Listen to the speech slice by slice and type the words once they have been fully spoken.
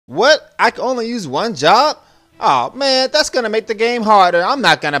What? I can only use one job? Oh man, that's gonna make the game harder. I'm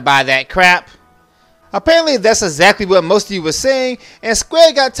not gonna buy that crap. Apparently that's exactly what most of you were saying, and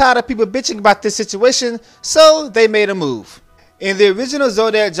Square got tired of people bitching about this situation, so they made a move. In the original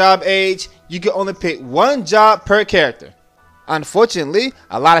Zodiac job age, you could only pick one job per character. Unfortunately,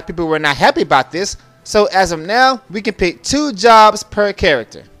 a lot of people were not happy about this, so as of now, we can pick 2 jobs per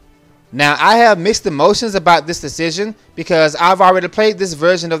character. Now, I have mixed emotions about this decision because I've already played this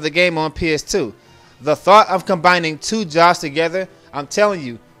version of the game on PS2. The thought of combining 2 jobs together, I'm telling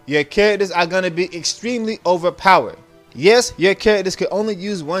you, your characters are going to be extremely overpowered. Yes, your characters could only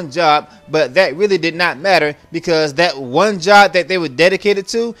use one job, but that really did not matter because that one job that they were dedicated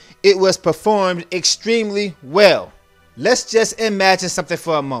to, it was performed extremely well. Let's just imagine something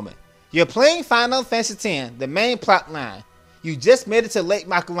for a moment. You're playing Final Fantasy X, the main plot line. You just made it to Lake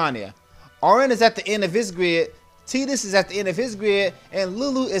Macalania. Auron is at the end of his grid, Tidus is at the end of his grid, and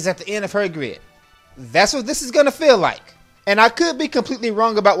Lulu is at the end of her grid. That's what this is going to feel like. And I could be completely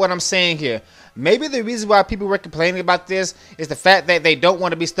wrong about what I'm saying here. Maybe the reason why people were complaining about this is the fact that they don't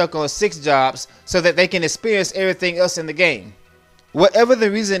want to be stuck on 6 jobs so that they can experience everything else in the game. Whatever the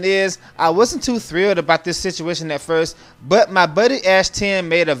reason is, I wasn't too thrilled about this situation at first, but my buddy Ash 10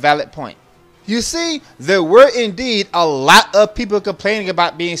 made a valid point. You see, there were indeed a lot of people complaining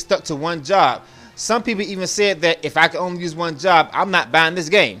about being stuck to one job. Some people even said that if I could only use one job, I'm not buying this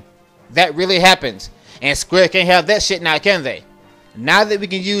game. That really happens. And Square can't have that shit now, can they? Now that we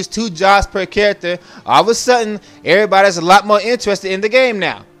can use 2 jobs per character, all of a sudden, everybody's a lot more interested in the game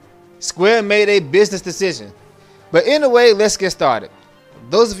now. Square made a business decision. But anyway, let's get started.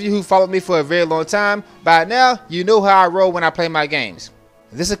 Those of you who followed me for a very long time, by now, you know how I roll when I play my games.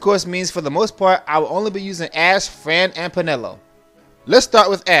 This of course means for the most part, I will only be using Ash, Fran, and Penelo. Let's start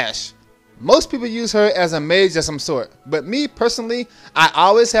with Ash. Most people use her as a mage of some sort, but me personally, I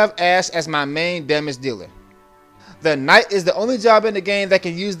always have Ash as my main damage dealer. The Knight is the only job in the game that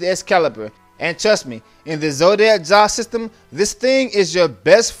can use the Excalibur, and trust me, in the Zodiac job system, this thing is your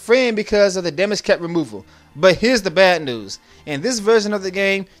best friend because of the damage cap removal. But here's the bad news, in this version of the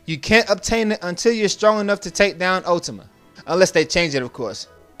game, you can't obtain it until you're strong enough to take down Ultima. Unless they change it, of course.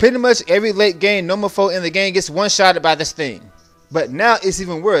 Pretty much every late game normal foe in the game gets one-shotted by this thing. But now it's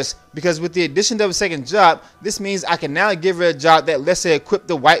even worse, because with the addition of a second job, this means I can now give her a job that lets her equip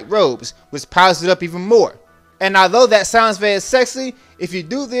the white robes, which powers it up even more. And although that sounds very sexy, if you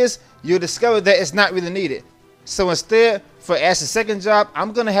do this, you'll discover that it's not really needed. So instead, for Ash's second job,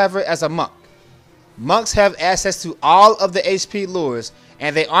 I'm going to have her as a monk. Monks have access to all of the HP lures,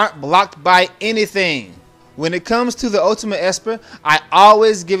 and they aren't blocked by anything. When it comes to the Ultimate Esper, I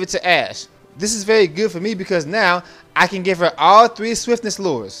always give it to Ash. This is very good for me because now I can give her all 3 swiftness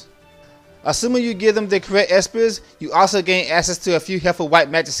lures. Assuming you give them the correct espers, you also gain access to a few helpful white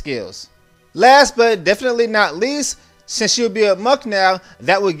magic skills. Last but definitely not least, since she'll be a monk now,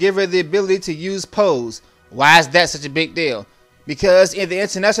 that will give her the ability to use pose. Why is that such a big deal? Because in the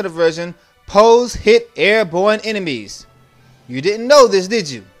international version, pose hit airborne enemies. You didn't know this, did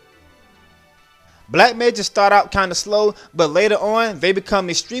you? Black mages start out kinda slow, but later on, they become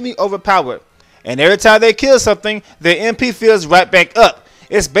extremely overpowered. And every time they kill something, their MP fills right back up.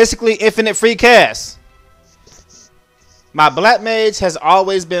 It's basically infinite free cast. My black mage has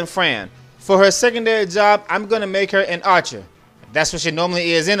always been Fran. For her secondary job, I'm gonna make her an archer. That's what she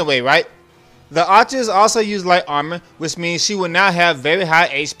normally is anyway, right? The archers also use light armor, which means she will now have very high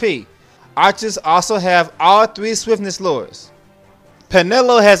HP. Archers also have all 3 swiftness lures.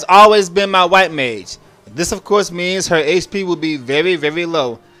 Penelo has always been my white mage. This of course means her HP will be very, very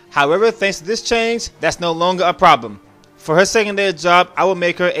low. However, thanks to this change, that's no longer a problem. For her secondary job, I will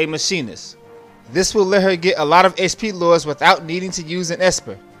make her a machinist. This will let her get a lot of HP lures without needing to use an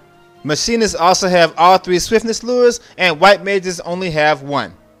Esper. Machinists also have all 3 swiftness lures, and white mages only have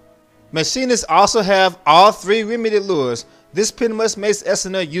 1. Machinists also have all 3 remedy lures. This pretty much makes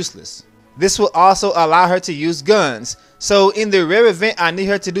Essener useless. This will also allow her to use guns. So in the rare event I need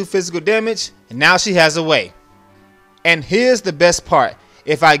her to do physical damage, now she has a way. And here's the best part.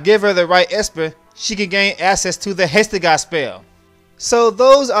 If I give her the right Esper, she can gain access to the Hestigos spell. So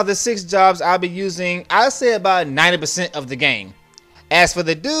those are the 6 jobs I'll be using, I'd say about 90% of the game. As for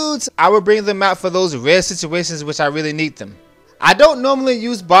the dudes, I will bring them out for those rare situations which I really need them. I don't normally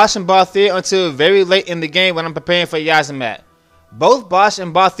use Bosch and Balthier until very late in the game when I'm preparing for Yazimat. Both Bosch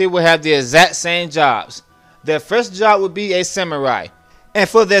and Balthier will have the exact same jobs. Their first job would be a samurai. And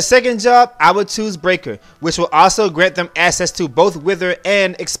for their second job, I would choose Breaker, which will also grant them access to both Wither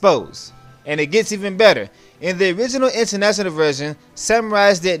and Expose. And it gets even better. In the original international version,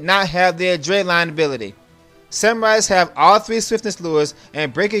 samurais did not have their Drayline ability. Samurais have all 3 swiftness lures,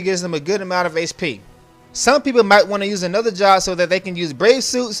 and Breaker gives them a good amount of HP. Some people might want to use another job so that they can use brave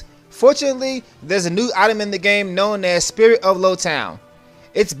suits. Fortunately, there's a new item in the game known as Spirit of Lowtown.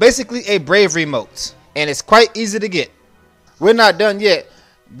 It's basically a brave remote, and it's quite easy to get. We're not done yet.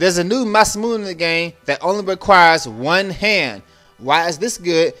 There's a new Masamune in the game that only requires 1 hand. Why is this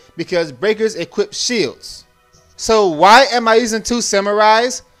good? Because breakers equip shields. So why am I using 2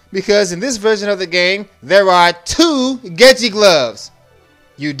 samurais? Because in this version of the game, there are 2 Geji gloves.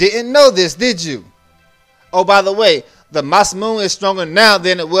 You didn't know this, did you? Oh, by the way, the Masamune is stronger now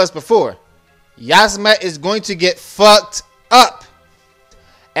than it was before. Yasmat is going to get fucked up.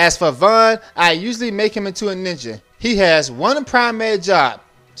 As for Vaughn, I usually make him into a ninja. He has 1 primary job: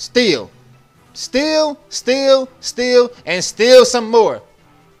 steal. Steal, steal, steal, and steal some more.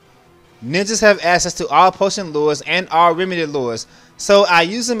 Ninjas have access to all potion lures and all remedy lures, so I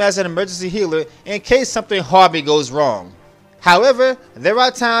use him as an emergency healer in case something horrible goes wrong. However, there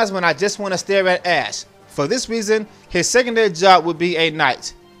are times when I just want to stare at Ash. For this reason, his secondary job would be a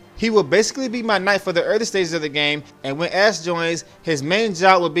knight. He will basically be my knight for the early stages of the game, and when Ash joins, his main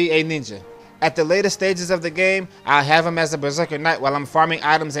job will be a ninja. At the later stages of the game, I'll have him as a berserker knight while I'm farming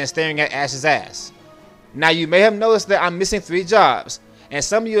items and staring at Ash's ass. Now you may have noticed that I'm missing 3 jobs, and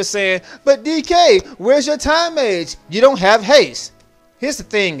some of you are saying, but DK, where's your time mage? You don't have haste. Here's the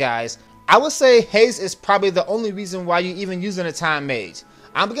thing, guys. I would say haste is probably the only reason why you're even using a time mage.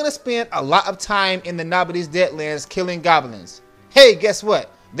 I'm going to spend a lot of time in the Nobody's Deadlands killing goblins. Hey, guess what?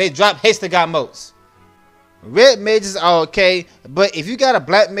 They drop haste to god motes. Red mages are okay, but if you got a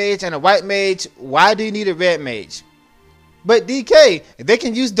black mage and a white mage, why do you need a red mage? But DK, they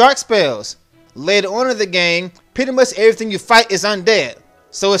can use dark spells. Later on in the game, pretty much everything you fight is undead,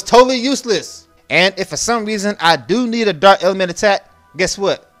 so it's totally useless. And if for some reason I do need a dark element attack, guess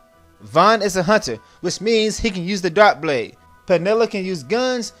what? Vaughn is a hunter, which means he can use the dark blade. Penella can use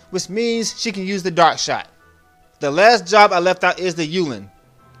guns, which means she can use the dark shot. The last job I left out is the Yulin.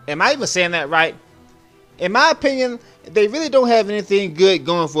 Am I even saying that right? In my opinion, they really don't have anything good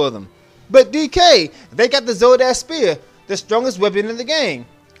going for them. But DK, they got the Zodiac spear, the strongest weapon in the game.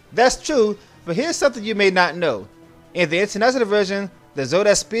 That's true, but here's something you may not know. In the international version, the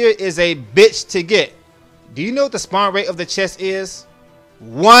Zodiac spear is a bitch to get. Do you know what the spawn rate of the chest is?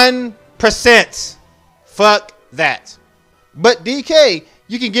 1%. Fuck that. But DK,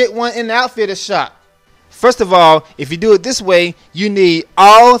 you can get one in the outfitter shop. First of all, if you do it this way, you need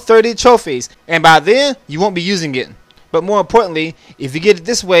all 30 trophies, and by then, you won't be using it. But more importantly, if you get it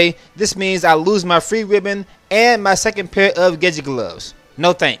this way, this means I lose my free ribbon and my second pair of Geji gloves.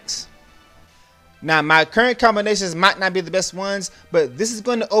 No thanks. Now, my current combinations might not be the best ones, but this is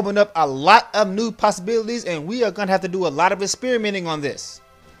going to open up a lot of new possibilities, and we are going to have to do a lot of experimenting on this.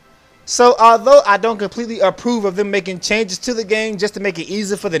 So although I don't completely approve of them making changes to the game just to make it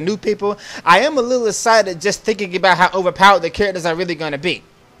easier for the new people, I am a little excited just thinking about how overpowered the characters are really going to be.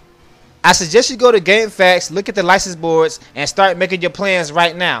 I suggest you go to GameFAQs, look at the license boards, and start making your plans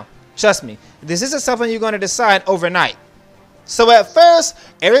right now. Trust me, this isn't something you're going to decide overnight. So at first,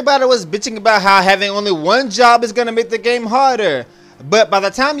 everybody was bitching about how having only 1 job is going to make the game harder. But by the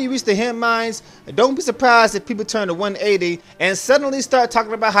time you reach the hidden mines, don't be surprised if people turn to 180 and suddenly start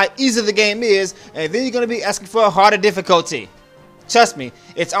talking about how easy the game is, and then you're going to be asking for a harder difficulty. Trust me,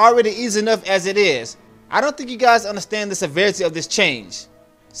 it's already easy enough as it is. I don't think you guys understand the severity of this change.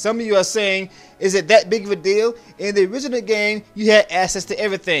 Some of you are saying, is it that big of a deal? In the original game, you had access to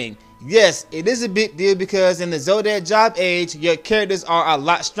everything. Yes, it is a big deal because in the Zodiac job age, your characters are a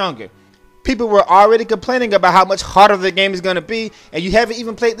lot stronger. People were already complaining about how much harder the game is going to be, and you haven't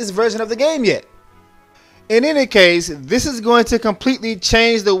even played this version of the game yet. In any case, this is going to completely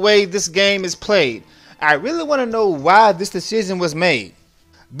change the way this game is played. I really want to know why this decision was made.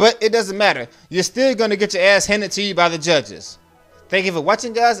 But it doesn't matter. You're still going to get your ass handed to you by the judges. Thank you for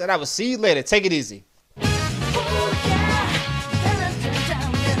watching, guys, and I will see you later. Take it easy.